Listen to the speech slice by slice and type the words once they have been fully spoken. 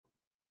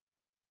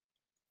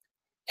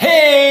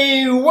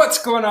Hey,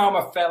 what's going on,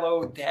 my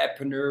fellow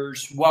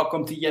dadpreneurs?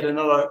 Welcome to yet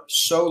another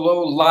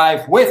solo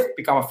live with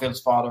Become a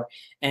Fearless Father.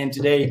 And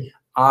today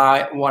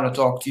I want to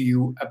talk to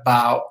you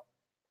about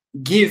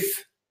give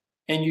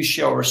and you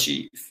shall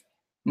receive.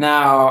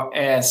 Now,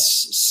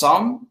 as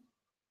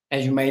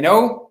you may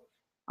know,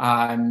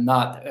 I'm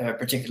not a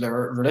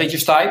particular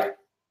religious type.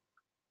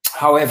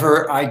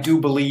 However, I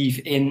do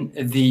believe in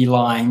the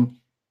line,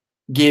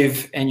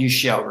 give and you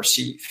shall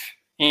receive.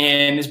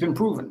 And it's been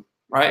proven,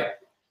 right?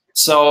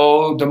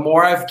 So the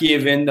more I've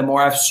given, the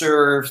more I've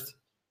served,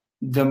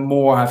 the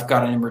more I've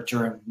gotten in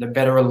return, the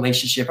better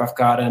relationship I've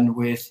gotten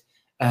with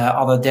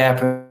other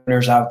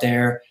dadpreneurs out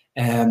there.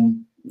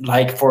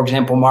 Like, for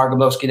example, Mark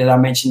Gablowski that I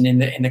mentioned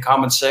in the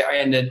comments,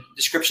 in the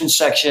description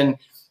section,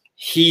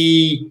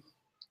 he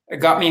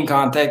got me in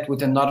contact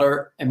with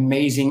another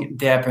amazing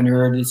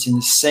dadpreneur that's in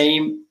the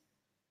same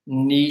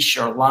niche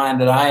or line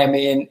that I am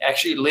in,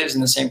 actually lives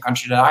in the same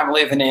country that I'm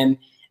living in.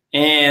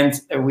 And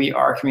we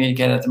are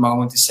communicating at the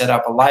moment to set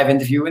up a live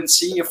interview and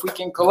see if we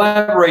can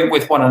collaborate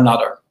with one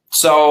another.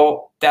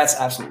 So that's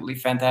absolutely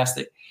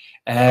fantastic.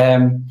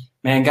 Man,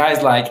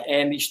 guys like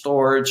Andy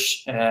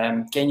Storch,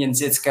 Kenyon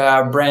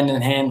Zitska,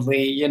 Brandon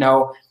Handley,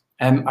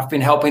 I've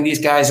been helping these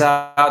guys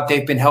out.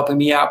 They've been helping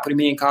me out, putting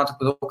me in contact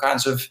with all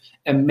kinds of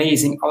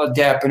amazing other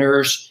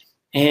dadpreneurs.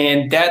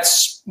 And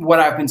that's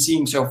what I've been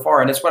seeing so far.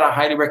 And that's what I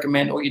highly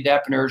recommend all you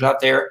dadpreneurs out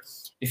there.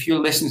 If you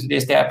listen to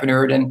this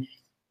dadpreneur, then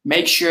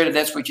make sure that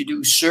that's what you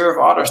do. Serve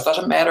others.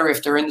 Doesn't matter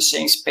if they're in the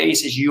same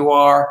space as you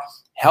are.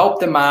 Help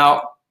them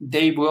out.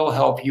 They will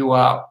help you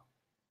out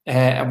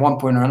at one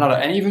point or another.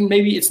 And even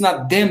maybe it's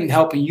not them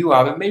helping you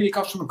out, but maybe it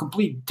comes from a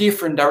complete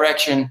different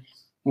direction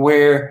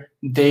where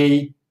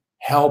they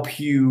help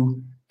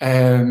you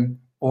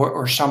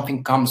or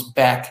something comes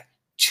back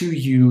to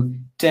you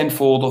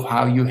tenfold of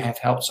how you have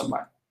helped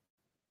somebody.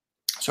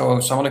 So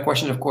some of the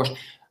questions, of course,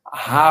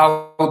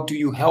 how do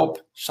you help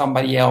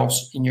somebody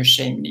else in your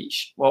same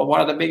niche? Well, one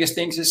of the biggest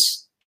things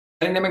is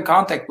getting them in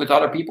contact with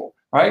other people,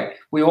 right?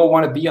 We all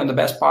want to be on the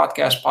best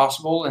podcast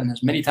possible and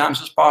as many times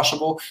as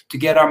possible to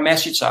get our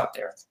message out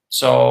there.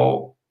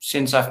 So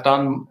since I've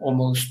done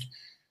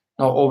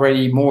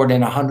already more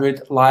than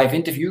 100 live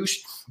interviews,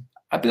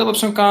 I built up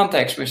some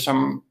contacts with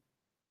some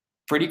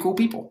pretty cool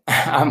people,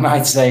 I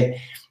might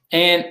say.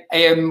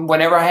 And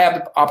whenever I have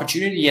the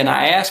opportunity and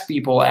I ask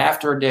people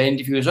after the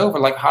interview is over,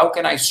 like, how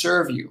can I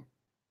serve you,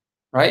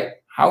 right?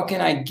 How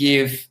can I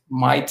give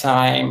my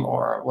time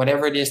or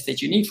whatever it is that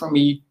you need from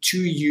me to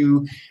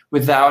you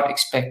without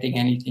expecting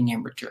anything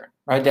in return,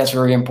 right? That's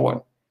very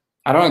important.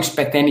 I don't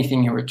expect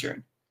anything in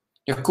return.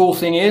 The cool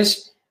thing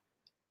is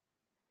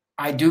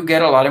I do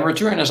get a lot in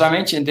return. As I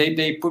mentioned,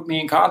 they put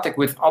me in contact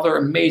with other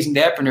amazing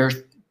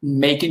dadpreneurs,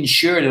 making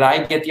sure that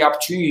I get the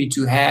opportunity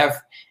to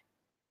have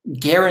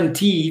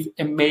guaranteed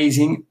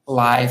amazing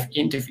live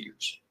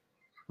interviews,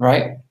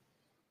 right?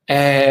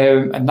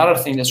 Another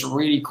thing that's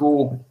really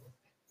cool,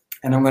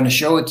 and I'm going to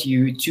show it to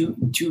you,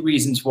 two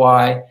reasons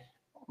why I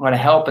want to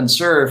help and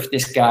serve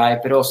this guy,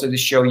 but also to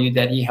show you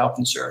that he helped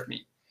and served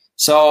me.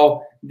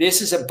 So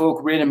this is a book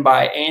written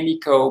by Andy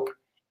Cope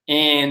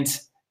and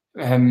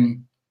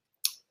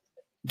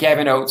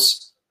Gavin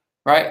Oates,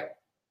 right?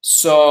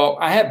 So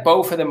I had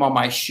both of them on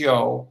my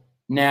show.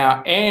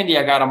 Now, Andy,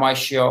 I got on my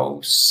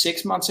show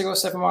 7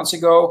 months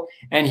ago,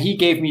 and he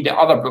gave me the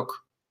other book,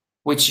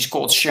 which is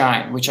called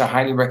Shine, which I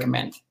highly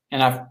recommend.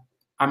 And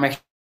I'm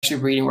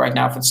actually reading right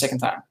now for the second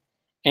time.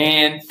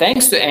 And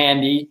thanks to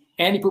Andy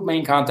put me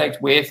in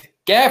contact with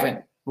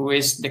Gavin, who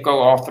is the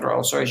co-author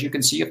also, as you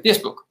can see, of this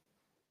book.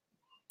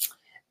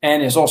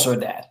 And is also a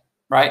dad,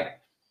 right?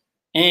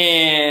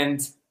 And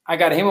I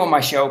got him on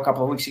my show a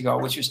couple of weeks ago,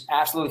 which was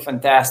absolutely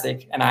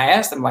fantastic. And I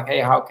asked him, like,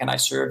 hey, how can I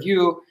serve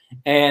you?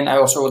 And I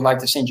also would like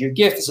to send you a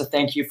gift as a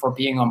thank you for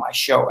being on my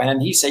show. And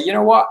then he said, you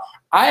know what?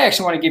 I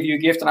actually want to give you a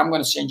gift, and I'm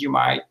going to send you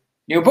my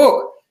new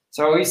book.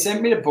 So he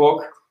sent me the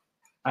book.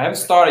 I haven't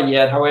started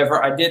yet.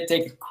 However, I did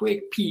take a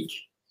quick peek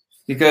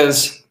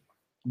because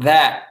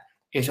that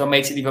is what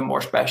makes it even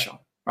more special,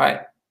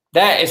 right?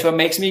 That is what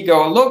makes me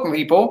go, look,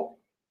 people,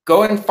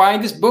 go and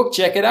find this book.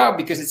 Check it out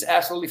because it's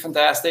absolutely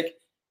fantastic.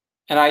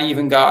 And I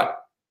even got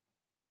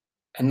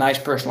a nice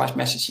personalized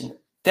message in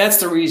it. That's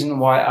the reason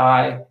why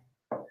I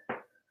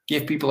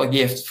give people a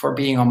gift for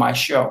being on my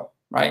show,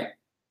 right?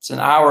 It's an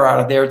hour out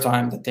of their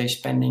time that they're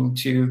spending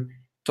to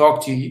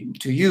talk to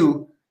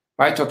you,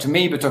 right? Talk to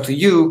me, but talk to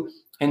you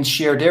and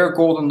share their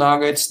golden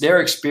nuggets,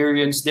 their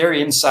experience, their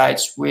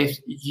insights with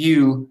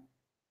you.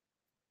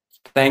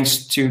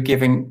 Thanks to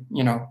giving,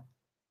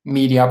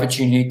 me the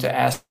opportunity to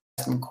ask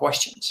them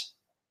questions.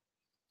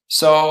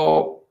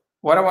 So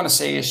what I want to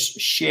say is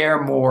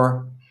share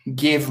more,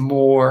 give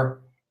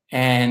more,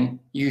 and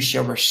you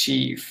shall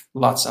receive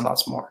lots and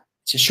lots more.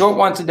 It's a short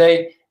one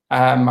today.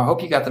 I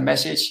hope you got the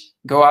message.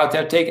 Go out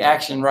there, take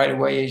action right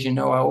away. As you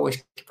know, I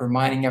always keep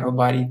reminding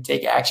everybody,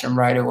 take action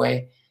right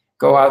away.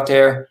 Go out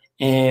there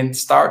and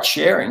start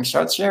sharing.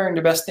 Start sharing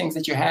the best things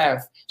that you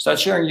have. Start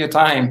sharing your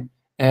time,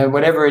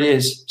 whatever it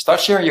is. Start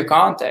sharing your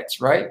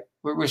contacts, right?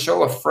 We're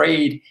so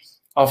afraid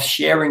of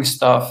sharing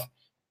stuff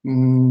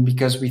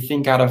because we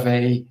think out of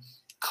a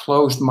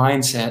closed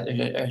mindset,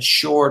 a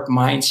short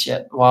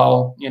mindset,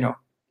 while, you know,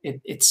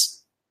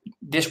 it's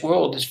this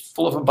world is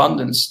full of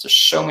abundance. There's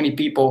so many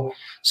people,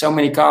 so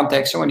many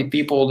contacts, so many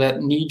people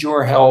that need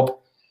your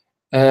help.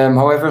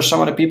 However, some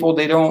of the people,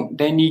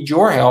 they need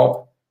your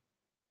help.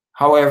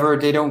 However,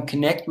 they don't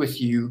connect with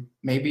you.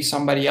 Maybe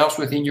somebody else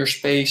within your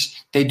space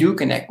they do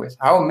connect with.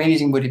 How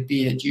amazing would it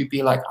be that you'd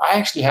be like, I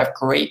actually have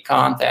great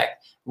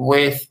contact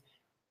with,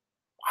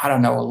 I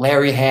don't know,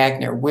 Larry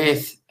Hagner,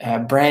 with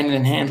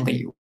Brandon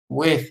Handley,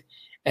 with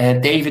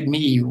David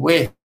Mee,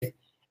 with,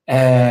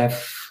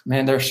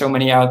 man, there's so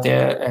many out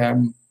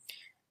there.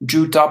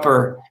 Drew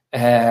Tupper,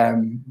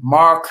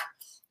 Mark,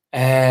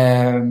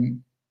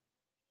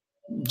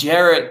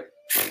 Jared,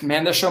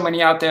 man, there's so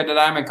many out there that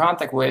I'm in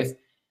contact with.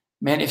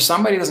 Man, if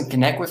somebody doesn't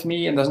connect with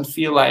me and doesn't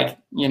feel like,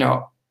 you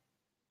know,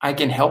 I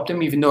can help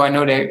them, even though I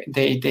know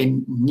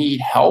they need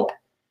help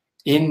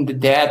in the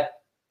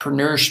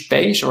dadpreneur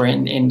space or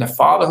in the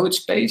fatherhood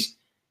space,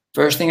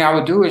 first thing I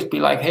would do is be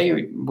like,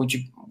 hey, would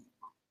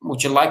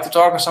you like to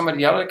talk to some of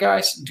the other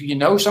guys? Do you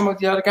know some of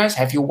the other guys?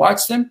 Have you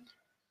watched them?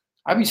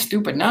 I'd be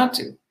stupid not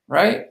to,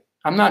 right?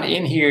 I'm not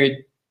in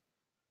here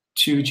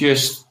to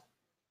just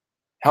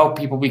help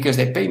people because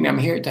they pay me. I'm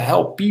here to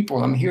help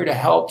people. I'm here to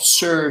help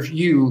serve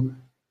you,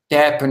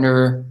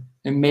 dadpreneur,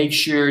 and make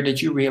sure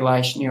that you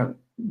realize, you know,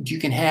 you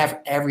can have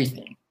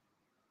everything,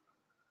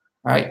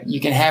 right? You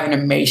can have an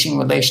amazing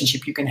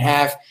relationship. You can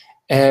have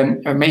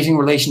amazing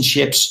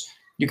relationships.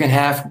 You can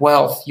have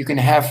wealth. You can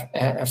have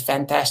a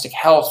fantastic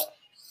health.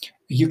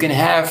 You can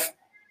have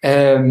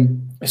a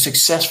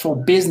successful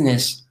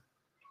business.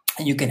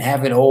 And you can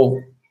have it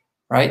all,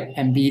 right?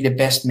 And be the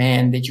best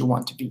man that you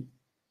want to be.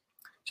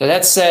 So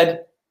that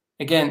said,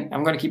 again,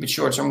 I'm going to keep it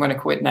short, so I'm going to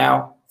quit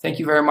now. Thank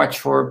you very much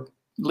for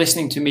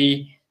listening to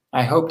me.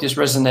 I hope this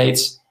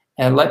resonates,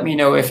 and let me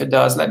know if it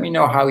does. Let me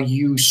know how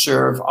you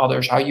serve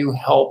others, how you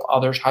help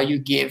others, how you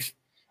give.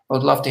 I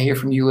would love to hear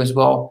from you as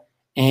well.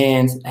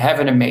 And have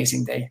an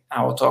amazing day.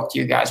 I will talk to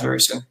you guys very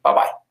soon.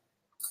 Bye-bye.